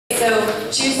so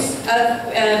choose, with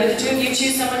the two of you,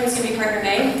 choose someone who's going to be partner A.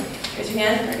 Raise your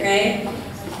hand, partner A.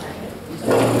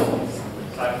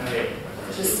 Partner A.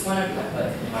 Just one of you.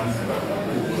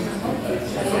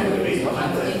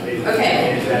 Okay,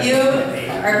 you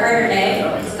are partner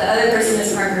A, so the other person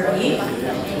is partner B.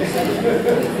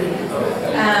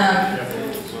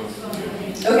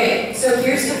 Okay, so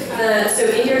here's so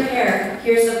in your pair,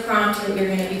 here's the prompt that you're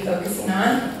going to be focusing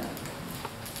on.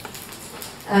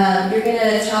 You're going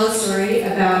to tell a story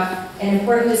about an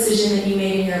important decision that you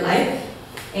made in your life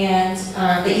and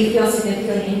that you feel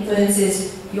significantly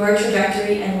influences your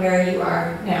trajectory and where you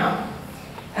are now.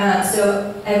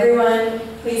 So everyone,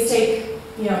 please take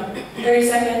 30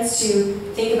 seconds to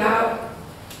think about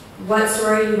what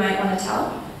story you might want to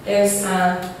tell. There's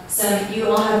you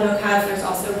all have notepads, there's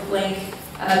also blank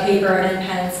paper and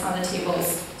pens on the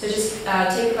tables. So just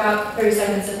take about 30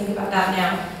 seconds to think about that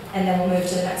now, and then we'll move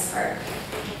to the next part.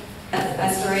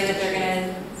 A story that they're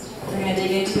gonna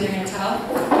dig into, they're gonna tell.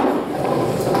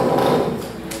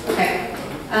 Okay.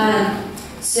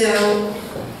 So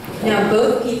now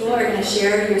both people are gonna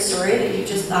share your story that you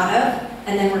just thought of,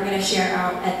 and then we're gonna share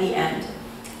out at the end.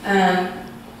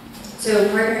 So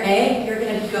partner A, you're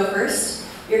gonna go first.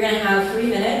 You're gonna have 3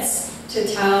 minutes to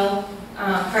tell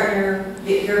partner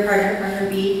B,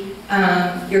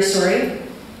 your story.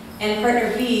 And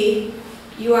partner B,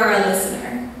 you are a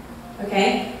listener,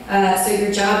 okay? So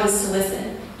your job is to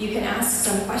listen. You can ask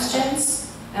some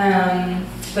questions,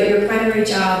 but your primary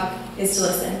job is to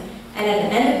listen. And at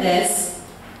the end of this,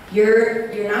 you're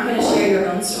not going to share your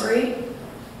own story.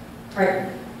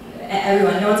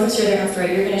 Everyone, no one's going to share their own story.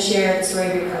 You're going to share the story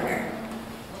of your partner,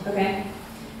 okay?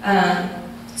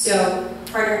 So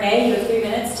partner A, you have 3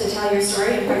 minutes to tell your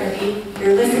story, and partner B,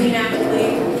 you're listening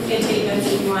actively. You can take notes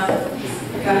if you want.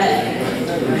 Go ahead.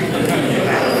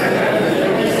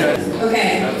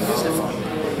 Okay.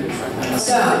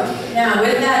 So now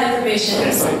with that information,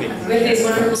 with these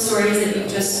wonderful stories that you've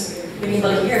just been able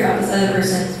to hear about this other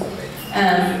person,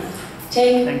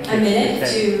 take a minute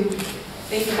to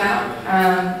think about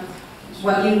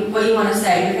what you want to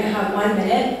say. You're going to have 1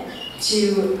 minute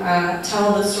to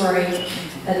tell the story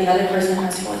that the other person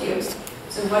has told you.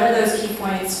 So what are those key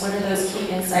points? What are those key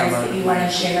insights that you want to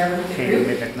share with the group?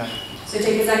 So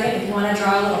take a second if you want to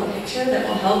draw a little picture that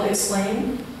will help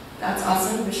explain. That's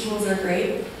awesome. Visuals are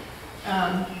great.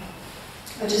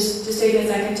 But just take a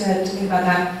second to think about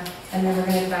that, and then we're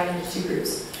going to divide into 2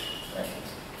 groups.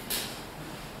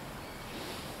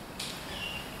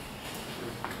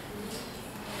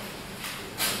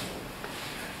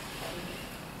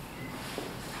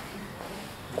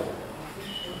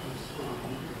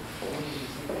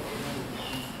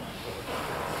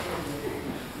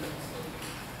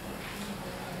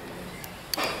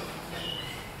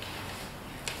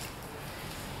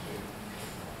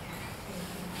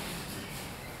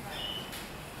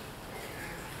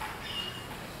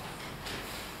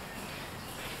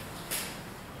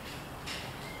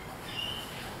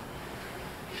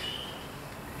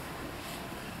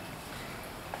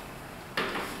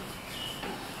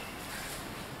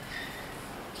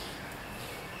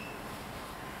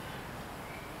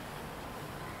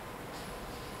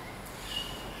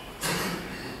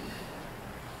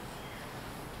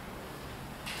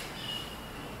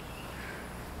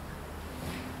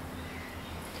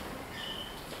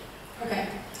 Okay,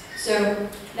 so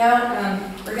now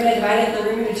we're going to divide the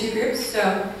room into 2 groups.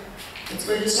 So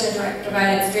we're just going to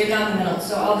divide it straight down the middle.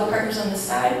 So all the partners on this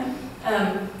side,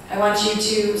 I want you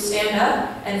to stand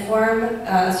up and form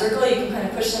a circle. You can kind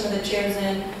of push some of the chairs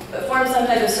in, but form some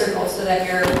type of circle so that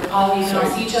you can all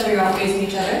see each other, you're all facing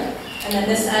each other. And then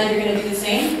this side, you're going to do the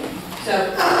same.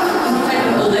 So some type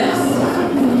of ellipse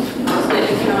so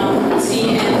that you can all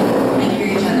see and hear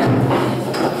each other.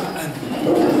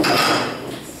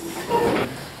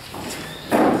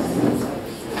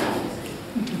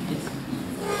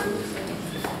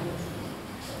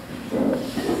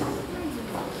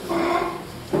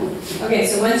 Okay,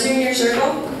 so once you're in your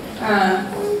circle,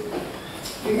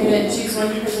 you're going to choose one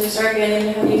person to start. I'm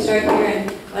going to have you start here, and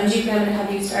Manjeet, I'm going to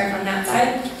have you start on that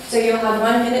side. So you'll have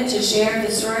 1 minute to share the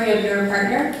story of your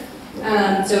partner.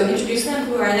 So introduce them,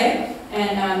 who are they,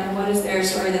 and what is their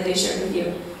story that they shared with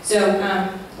you. So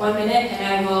 1 minute,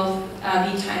 and I will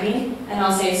be timing, and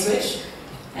I'll say switch.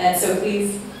 So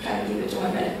please try to keep it to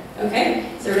 1 minute. Okay,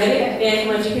 so ready?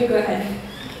 Danny, Manjeet, go ahead.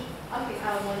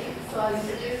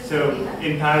 So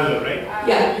in parallel, right?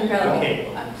 Yeah, in parallel. Okay.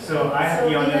 So I have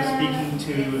the honor of speaking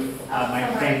to my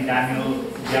friend Daniel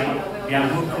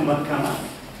Yamukumakama,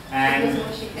 and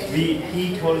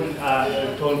he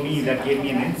told me that gave me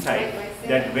an insight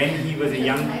that when he was a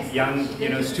young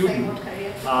student,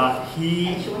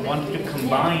 he wanted to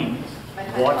combine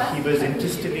what he was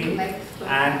interested in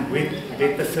and with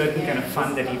a certain kind of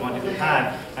fun that he wanted to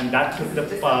have, and that took the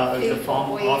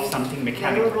form of something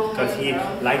mechanical, because he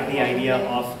liked the idea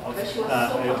of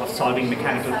solving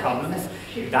mechanical problems.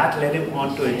 That led him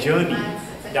onto a journey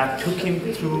that took him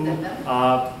through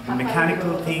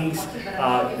mechanical things,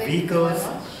 vehicles,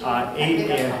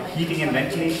 heating and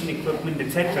ventilation equipment,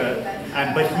 etc.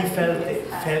 But he felt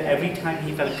every time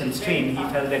he felt constrained, he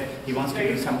felt that he wants to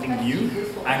do something new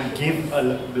and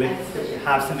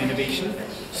have some innovation.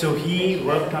 So he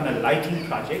worked on a lighting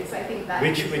project,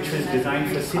 which was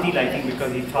designed for city lighting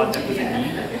because he thought that was a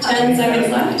need. 10 seconds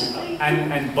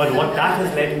left. But what that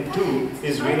has led him to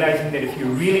is realizing that if you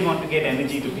really want to get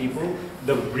energy to people,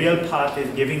 the real path is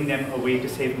giving them a way to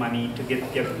save money to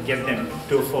get them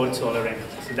to afford solar energy.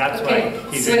 So that's why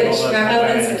he's switch. Wrap up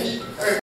and switch.